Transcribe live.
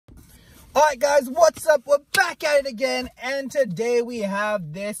Alright guys, what's up? We're back at it again, and today we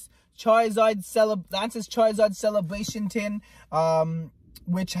have this Lance's Charizard Celebration tin,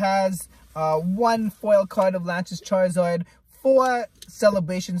 which has one foil card of Lance's Charizard, 4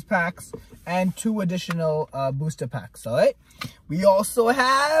 celebrations packs, and 2 additional booster packs. Alright, we also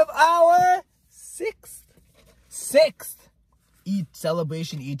have our sixth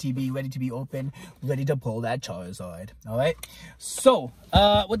celebration ETB ready to be opened, ready to pull that Charizard. All right, so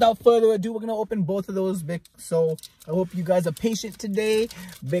without further ado, we're gonna open both of those. So I hope you guys are patient today,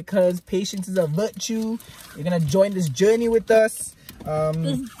 because patience is a virtue. You're gonna join this journey with us.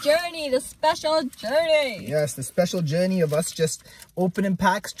 The special journey. Yes, the special journey of us just opening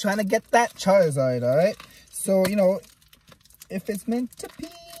packs, trying to get that Charizard. All right, so you know, if it's meant to be,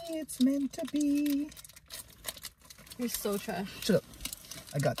 it's meant to be. You're so trash. Shut up.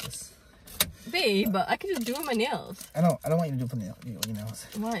 I got this. Babe, but I can just do it with my nails. I know. I don't want you to do it for your nails.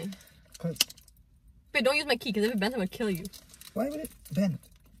 Why? Cause... Babe, don't use my key, because if it bends, I'm going to kill you. Why would it bend?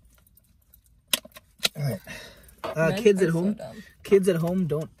 Alright. Kids at home,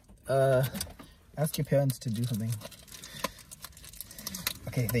 don't ask your parents to do something.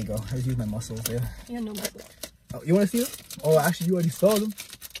 Okay, there you go. I just use my muscles there. Yeah, no muscles. Oh, you want to see them? Oh, actually, you already saw them.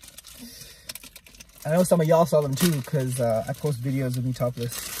 I know some of y'all saw them too, because I post videos of me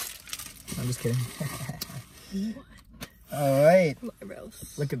topless. I'm just kidding. Alright.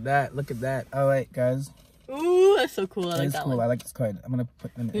 Look at that. Look at that. Alright, guys. Ooh, that's so cool. I like that cool. one. I like this card. I'm going to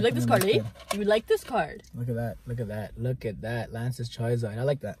put in. You like this card, eh? You like this card. Look at that. Look at that. Look at that. Lance's Charizard. I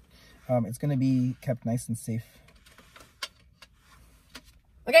like that. It's going to be kept nice and safe.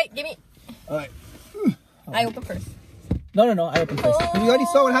 Okay, give me. Alright. I open first. No. I open first. You already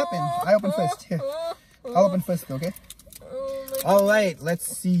saw what happened. I open first. Here. I'll open first, okay? Alright,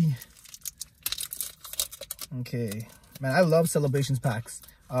 let's see. Okay. Man, I love celebrations packs.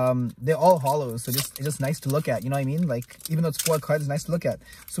 They're all hollows, so it's just nice to look at. You know what I mean? Like, even though it's 4 cards, it's nice to look at.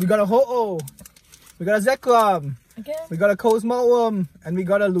 So we got a Ho-Oh. We got a Zekrom. Again? We got a Cosmo, and we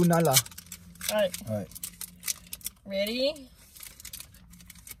got a Lunala. Alright. Ready?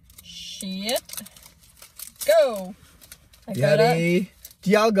 Shit. Go. I got a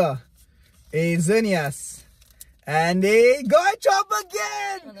Dialga, a Xerneas, and a Garchomp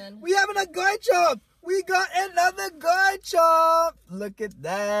again! We having a Garchomp! We got another Garchomp! Look at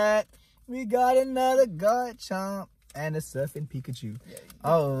that! We got another Garchomp and a Surfing Pikachu. Yeah,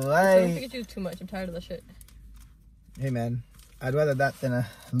 alright. Surfing Pikachu is too much. I'm tired of that shit. Hey man, I'd rather that than a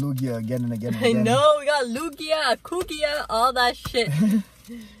Lugia again and again and again. I know, we got Lugia, Kugia, all that shit.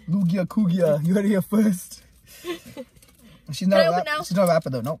 Lugia, Kugia, you heard it here first. She's not a rapper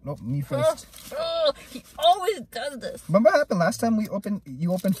though. Nope, me first. He always does this. Remember what happened last time you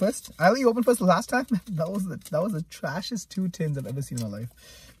opened first? I let you open first last time. That was the trashiest 2 tins I've ever seen in my life.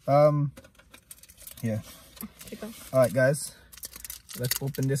 Yeah. Alright guys. Let's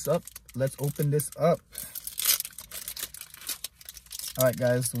open this up. Alright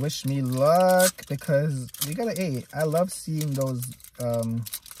guys, wish me luck, because we got an 8. I love seeing those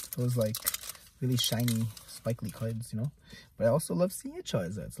like really shiny spikely cards, you know, but I also love seeing a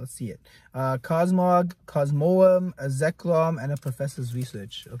Charizard. So let's see it. Cosmog, Cosmoem, a Zekrom, and a Professor's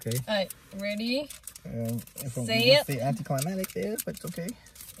Research. Okay. Alright, ready? Say anticlimactic there, but it's okay.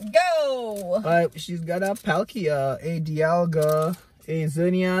 Go! Alright, she's got a Palkia, a Dialga, a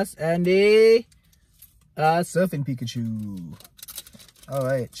Xerneas, and a Surfing Pikachu.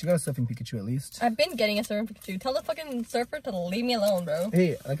 Alright, she got a Surfing Pikachu at least. I've been getting a Surfing Pikachu. Tell the fucking surfer to leave me alone, bro.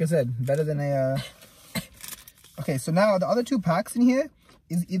 Hey, like I said, better than a... Okay, so now the other 2 packs in here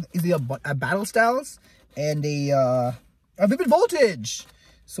is a Battle Styles and a Vivid Voltage.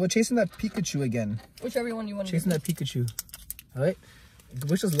 So we're chasing that Pikachu again. Whichever one you want to Chasing that Pikachu. Alright?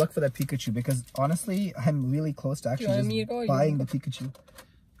 Wish us luck for that Pikachu, because honestly, I'm really close to actually just buying the Pikachu.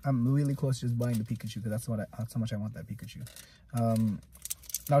 I'm really close to just buying the Pikachu, because that's how much I want that Pikachu.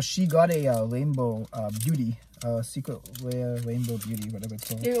 Now she got a Rainbow Beauty, Secret Rare Rainbow Beauty, whatever it's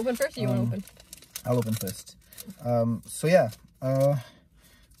called. You open first, or you want to open? I'll open first. So yeah.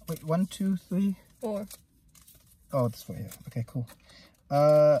 Wait, 1, 2, 3, 4. Oh, it's 4. Yeah. Okay, cool.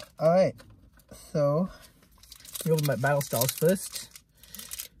 All right. So we open my Battle Styles first.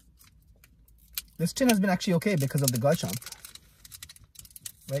 This tin has been actually okay because of the Garchomp.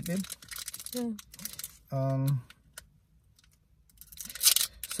 Right, babe? Yeah.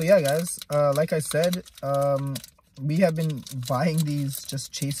 So yeah, guys. Like I said, we have been buying these,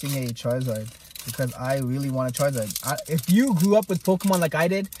 just chasing a Charizard, because I really want a Charizard. If you grew up with Pokemon like I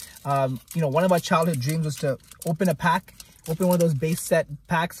did, you know, one of our childhood dreams was to open a pack open one of those base set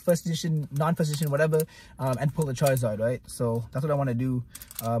packs, first edition, non-first edition, whatever, and pull the Charizard, right? So that's what I want to do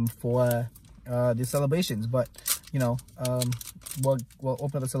for the celebrations. But you know, we'll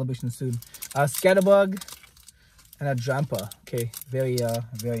open up the celebration soon. Scatterbug and a Drampa. Okay, very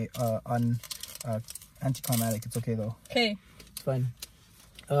anticlimactic. It's okay though. Okay. It's fine.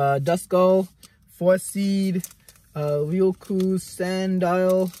 Duskull, Force Seed, Ryuku,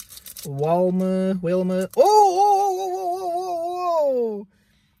 Sandile, Whalmer. Oh!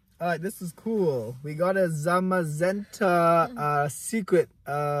 Alright, this is cool. We got a Zamazenta secret,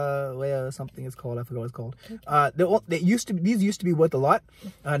 where something is called. I forgot what it's called. These used to be worth a lot.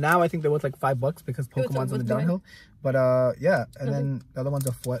 Now I think they're worth like $5 because Pokemon's on the downhill. But yeah, and then the other ones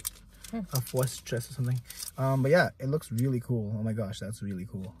are Force Stress or something. But yeah, it looks really cool. Oh my gosh, that's really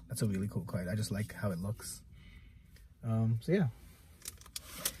cool. That's a really cool card. I just like how it looks. So yeah.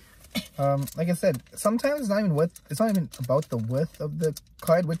 Like I said, sometimes it's not even about the width of the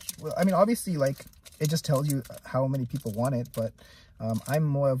card, which, I mean, obviously, like, it just tells you how many people want it, but I'm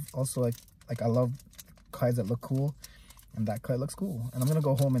more of also like I love cards that look cool, and that card looks cool. And I'm gonna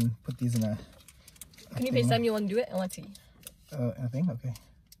go home and put these in a Can you FaceTime you want to do it? And let's see. A thing? Okay.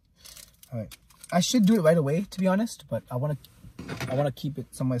 Alright. I should do it right away, to be honest, but I wanna keep it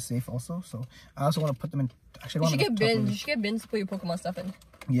somewhere safe also. So I also wanna put them in. Actually, you should get bins. You should get bins to put your Pokemon stuff in.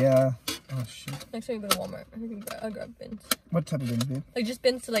 Yeah. Oh shit. Next time you go to Walmart, I'll grab bins. What type of bins, babe? Like just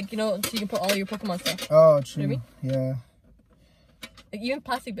bins to, like, you know, so you can put all your Pokemon stuff. Oh, true. You know what I mean? Yeah. Like even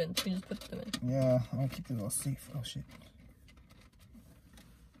plastic bins, you can just put them in. Yeah, I want to keep it all safe. Oh shit.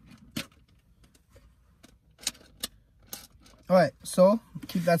 Alright, so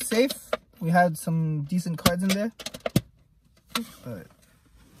keep that safe. We had some decent cards in there. Alright.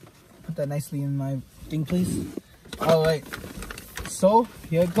 Put that nicely in my thing, please. Alright. So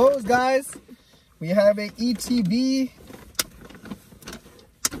here it goes, guys. We have a ETB.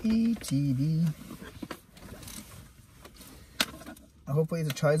 Hopefully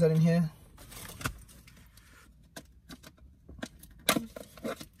there's a Charizard in here.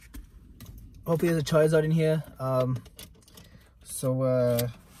 Hopefully there's a Charizard in here. So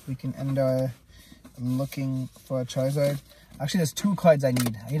we can end our looking for a Charizard. Actually, there's two cards I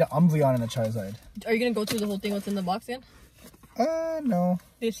need. I need an Umbreon and a Charizard. Are you gonna go through the whole thing what's in the box again? No.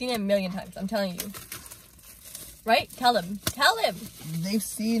 They've seen it a million times, I'm telling you. Right? Tell him. Tell him! They've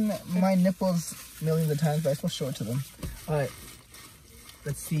seen my nipples millions of times, but I still show it to them. Alright.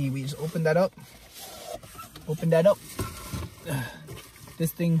 Let's see. We just open that up. Open that up.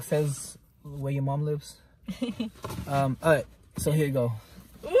 This thing says where your mom lives. Alright. So here you go.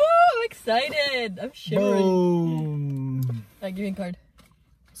 Ooh, I'm excited. I'm shivering. Boom. Alright, give me a card.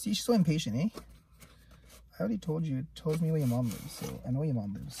 See, she's so impatient, eh? I already told you. It told me where your mom lives, so I know where your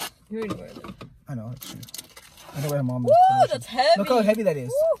mom lives. You already know where I live. I know, that's true. I know where her mom lives. Woo, that's heavy. Look how heavy that is.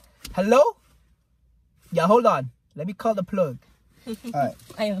 Woo. Hello? Yeah, hold on. Let me call the plug. Alright.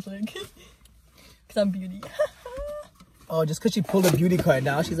 I am a plug. Because I'm beauty. Oh, just because she pulled a beauty card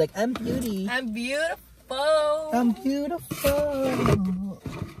now, she's like, I'm beauty. I'm beautiful. I'm beautiful.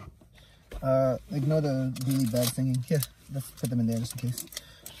 Ignore the really bad singing. Here, let's put them in there just in case.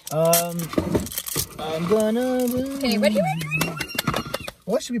 I'm gonna... Okay, ready?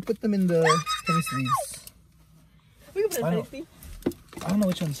 Why should we put them in the penny sleeves? We can put it in penny sleeve. I don't know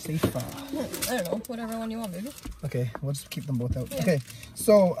which one's safe for. I don't know. Whatever one you want, baby. Okay, we'll just keep them both out. Yeah. Okay,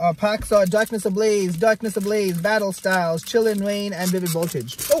 so packs are Darkness Ablaze, Battle Styles, Chillin' Rain, and Vivid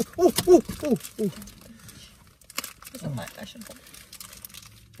Voltage. Oh! I should hold it.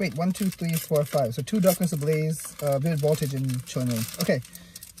 Wait, 1, 2, 3, 4, 5. So 2 Darkness Ablaze, Vivid Voltage, and Chillin' Rain. Okay,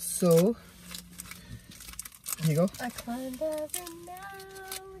 so here you go. I climbed every mountain.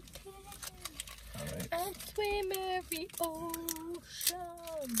 Alright. And swim every ocean.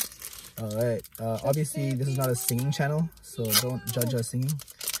 Alright, obviously this is not a singing channel, so don't judge our singing,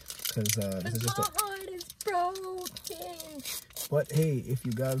 because this is just a... My heart is broken. But hey, if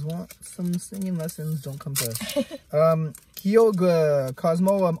you guys want some singing lessons, don't come to us. Kyogre,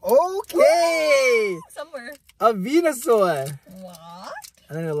 Cosmoem, okay! Woo! Somewhere. A Venusaur! What?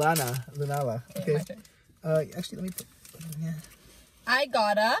 And then Lunala. Okay. My turn. Actually, let me put it in here. I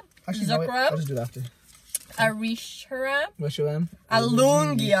got a Actually, no, I'll just do it after. a Reshiram, Reshiram. a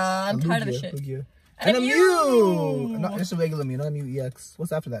Lungia. I'm tired of this shit. Lugia. And a Mew! Not just a regular Mew, not a Mew EX.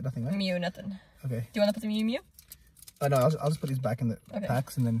 What's after that? Nothing, right? Mew, nothing. Okay. Do you want to put the Mew? No, I'll just put these back in the Okay.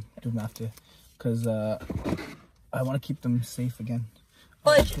 packs and then do them after. Because I want to keep them safe again.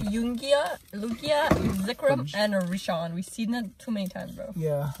 But Lugia, Zekrom, and Rishon. We've seen that too many times, bro.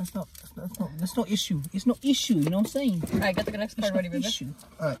 Yeah, that's no issue. It's no issue, you know what I'm saying? Alright, get the next card ready, baby.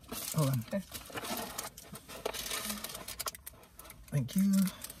 Alright, hold on. Okay. Thank you.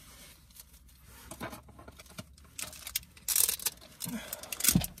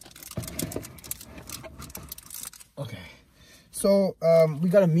 Okay. So, we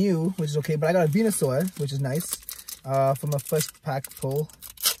got a Mew, which is okay, but I got a Venusaur, which is nice, from a first pack pull.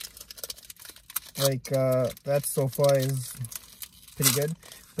 Like, that so far is pretty good.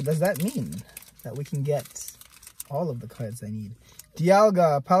 But does that mean that we can get all of the cards I need?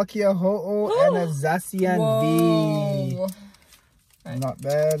 Dialga, Palkia, Ho-Oh, and a Zacian V. Right. Not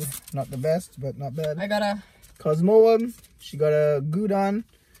bad. Not the best, but not bad. I got a Cosmoem. She got a Gudon.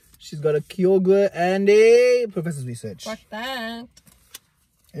 She's got a Kyogre and a Professor's Research. Fuck that.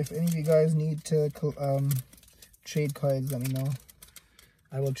 If any of you guys need to trade cards, let me know.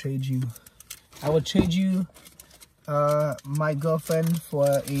 I will trade you. I will trade you my girlfriend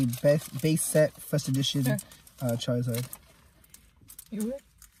for a base set first edition Charizard. You would?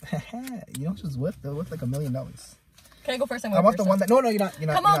 You know, she's worth like $1 million. Can I go first? I want the one that. No, you're not. You're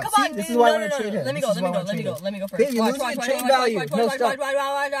not. Come on, come on. This is why I want to trade her. Let me go. Let me go first. Baby, you're losing your trade value. No, stop.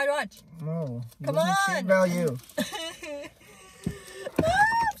 Watch. No. Come on. Trade value. I'm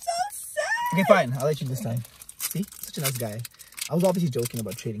so sad. Okay, fine. I'll let you this time. See? Such a nice guy. I was obviously joking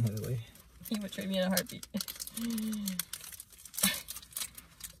about trading her away. He would trade me in a heartbeat.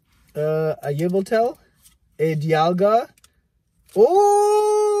 A Yveltal. A Dialga.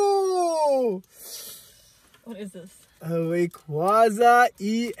 Oh! What is this? A Rayquaza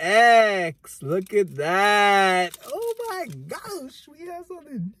EX. Look at that. Oh my gosh. We have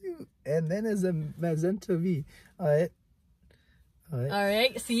something new. And then there's a Magenta V. Alright.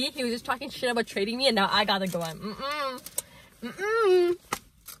 Alright. See? He was just talking shit about trading me and now I gotta go on.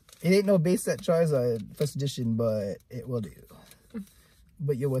 It ain't no base set Charizard first edition, but it will do.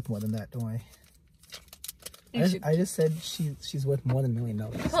 But you're worth more than that, don't worry. I just said she's worth more than $1 million.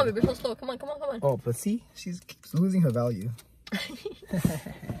 Come on, baby, so slow. Come on. Oh, but see, she keeps losing her value.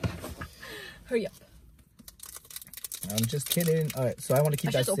 Hurry up. I'm just kidding. All right, so I want to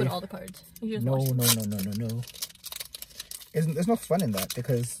keep that just safe. open all the cards. No. There's no fun in that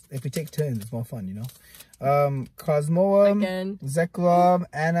because if we take turns, it's more fun, you know. Cosmoem, Zekrom,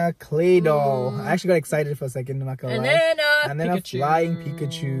 and a Claydol. I actually got excited for a second. I'm not gonna lie. And then a flying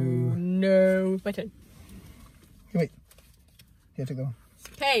Pikachu. No, my turn. Wait. Here, take that one.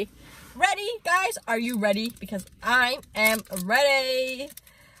 Okay, ready, guys? Are you ready? Because I am ready.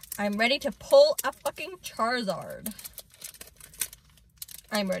 I'm ready to pull a fucking Charizard.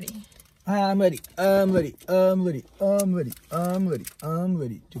 I'm ready. I'm ready. I'm ready.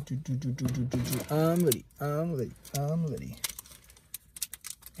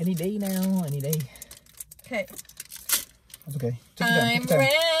 Any day now. Any day. Okay. That's okay. I'm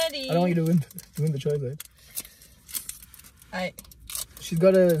ready. I don't want you to win the Charizard. Alright. She's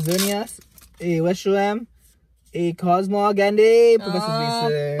got a Xerneas, a Reshiram, a Cosmog, and a Professor's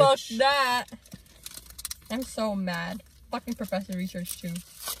Research. Fuck that. I'm so mad. Fucking Professor Research too.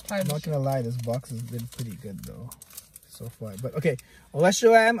 I'm not gonna lie, this box has been pretty good though, so far. But okay, a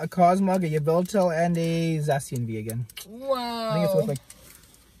Reshiram, a Cosmog, a Yveltal, and a Zacian V again. Wow. I think it's worth like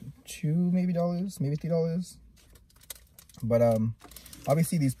 $2 maybe $3. But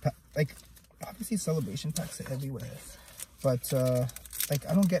obviously these obviously celebration packs are everywhere. But like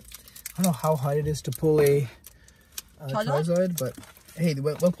I don't know how hard it is to pull a Charizard, but hey,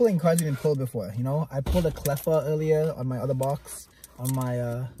 we're pulling cards we didn't pull before, you know. I pulled a Cleffa earlier on my other box, on my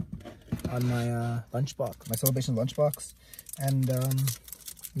lunchbox, my celebration lunchbox, and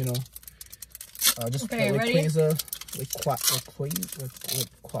you know, just Rayquaza,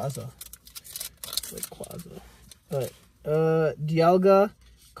 Alright, Dialga,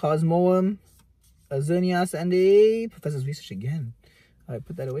 Cosmoem, a Xerneas, and a Professor's Research again. Alright,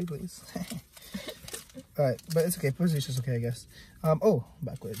 put that away, please. Alright, but it's okay. Professor's Research is okay, I guess. Oh,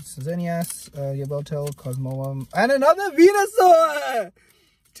 backwards. Xerneas, Yveltal, Cosmoem, and another Venusaur!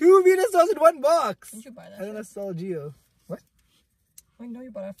 2 Venusaurs in one box! Did you buy that? And then a Solgeo. What? I know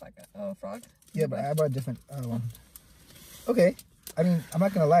you bought a frog. Yeah, but I bought a different one. Okay. I mean, I'm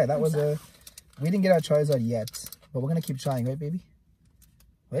not gonna lie. That was a... We didn't get our Charizard yet. But we're gonna keep trying, right, baby?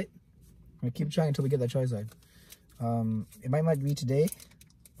 Right? We're gonna keep trying until we get that Charizard. It might not be today,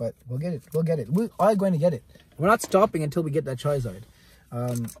 but we'll get it. We'll get it. We are going to get it. We're not stopping until we get that Charizard.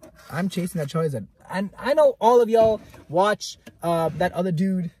 I'm chasing that Charizard. And I know all of y'all watch that other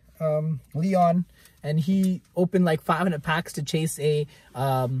dude, Leon, and he opened like 500 packs to chase a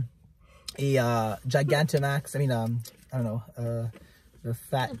Gigantamax. I mean, I don't know, the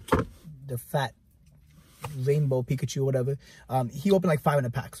fat rainbow Pikachu or whatever. He opened like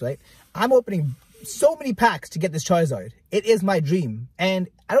 500 packs, right? I'm opening so many packs to get this Charizard. It is my dream, and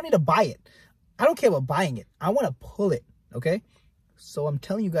I don't need to buy it. I don't care about buying it. I want to pull it, okay? So I'm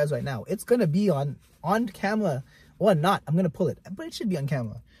telling you guys right now, it's gonna be on camera or not. I'm gonna pull it, but it should be on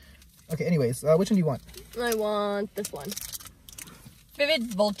camera. Okay, anyways, which one do you want? I want this one.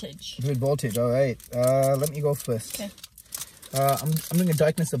 Vivid Voltage. Vivid Voltage, all right. Let me go first. Okay. I'm doing a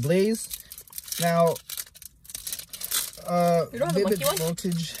Darkness Ablaze. Now, you don't have Vivid the monkey one?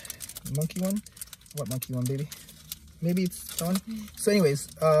 Voltage, monkey one? What monkey one, baby? Maybe it's that one. So anyways,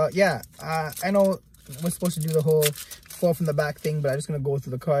 yeah, I know we're supposed to do the whole fall from the back thing, but I'm just gonna go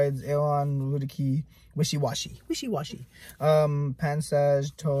through the cards. Aeon, Rudiki, Wishy-Washy,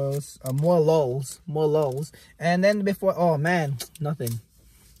 Pansage, Taurus, more lulls, and then before, oh man, nothing.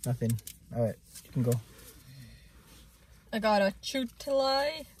 All right, you can go. I got a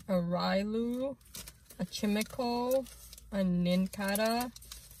Chutilai, a Railu, a Chimico, a Ninkata,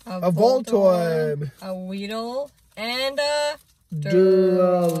 a Voltorb, a Weedle, and a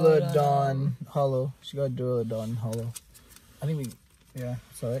Duraludon Hollow. She got Duraludon Hollow. I think yeah,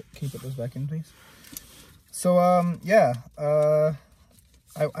 it's alright. Can you put those back in, please? So, yeah, I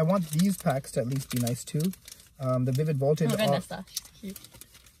want these packs to at least be nice too. The Vivid Voltage. Oh, Vanessa. She's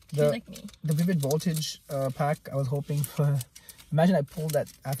like me. The Vivid Voltage pack, I was hoping for. Imagine I pulled that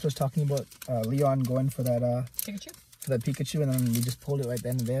after I was talking about Leon going for that Pikachu? For that Pikachu, and then we just pulled it right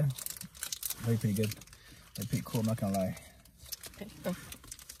then and there. Very pretty good. Very pretty cool, I'm not gonna lie. Okay, go.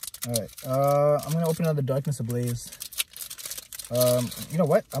 Alright, I'm gonna open another Darkness Ablaze. You know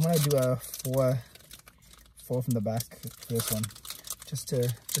what? I'm gonna do a four from the back for this one. Just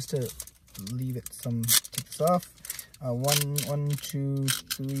to leave it some, take this off. 1, 2,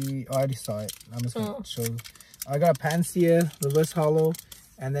 3. Oh, I already saw it. I'm just gonna show. I got a Pansear Reverse Hollow,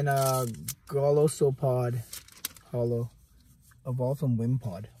 and then a Golosopod Hollow. Evolved from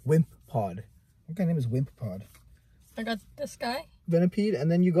Wimpod. What kind of name is Wimpod? I got this guy. Venipede,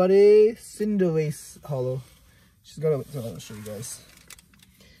 and then you got a Cinderace Hollow. She's got a. So I'll show you guys.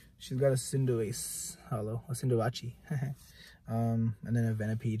 She's got a Cinderace Hollow, a Cinderace. And then a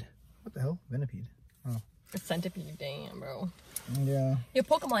Venipede. What the hell? Venipede. Oh. A Centipede, damn, bro. Yeah. Yo,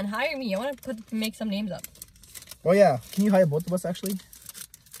 Pokemon, hire me. I want to make some names up. Oh yeah, can you hire both of us actually?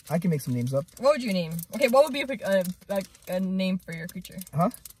 I can make some names up. What would you name? Okay, what would be a name for your creature?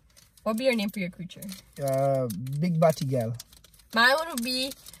 Huh? What would be your name for your creature? Big Batty Gal. My one would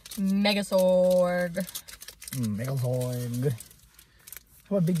be Megazord. Megazord.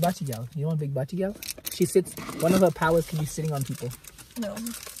 How about Big Batty Gal? You want Big Batty Gal? She sits. One of her powers can be sitting on people. No.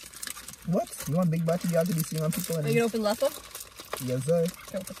 What? You want Big Batty Gal to be sitting on people? And are you gonna open the last one? Yes, sir.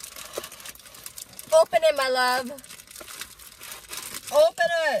 Open it, my love. Open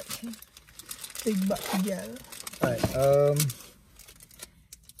it. Big Batty Gal. Alright,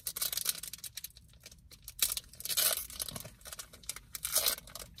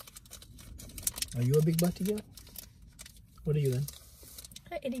 are you a Big Batty Gal? What are you then?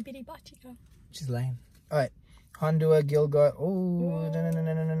 An itty bitty Batty girl. She's lame. Alright. Hondua, Gilgard. Oh,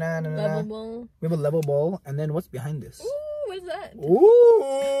 Level ball. We have a level ball, and then what's behind this? Ooh, what is that?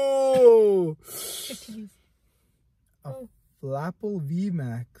 Ooh! A Oh. Flapple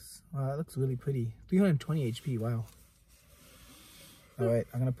VMAX. Wow, that looks really pretty. 320 HP, wow. Alright,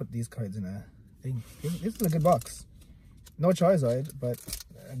 I'm gonna put these cards in a thing. This is a good box. No Charizard, but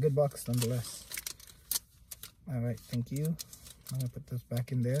a good box nonetheless. Alright, thank you. I'm gonna put this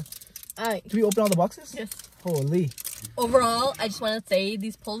back in there. Alright. Did we open all the boxes? Yes. Holy. Overall, I just want to say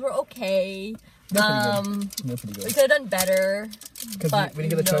these pulls were okay. They're pretty good. We could have done better. Because we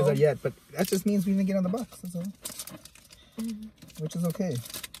didn't get the Charizard yet, but that just means we didn't get on the box, that's all. Which is okay.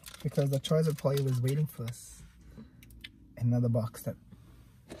 Because the Charizard probably was waiting for us. Another box that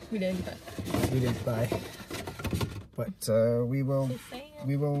we didn't get. We didn't buy. But we will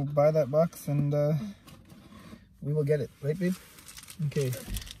buy that box and we will get it. Right, babe? Okay.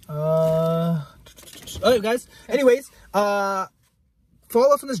 Alright guys, anyways, follow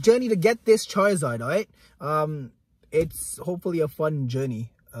us on this journey to get this Charizard, alright? It's hopefully a fun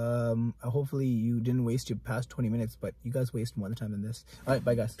journey. Hopefully you didn't waste your past 20 minutes, but you guys waste more time than this. Alright,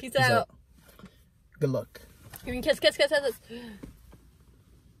 bye guys. Peace out. Good luck. Give me kiss.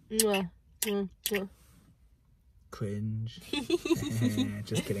 Cringe.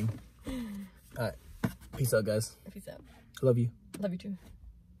 Just kidding. Alright, peace out guys. Peace out. Love you. Love you too.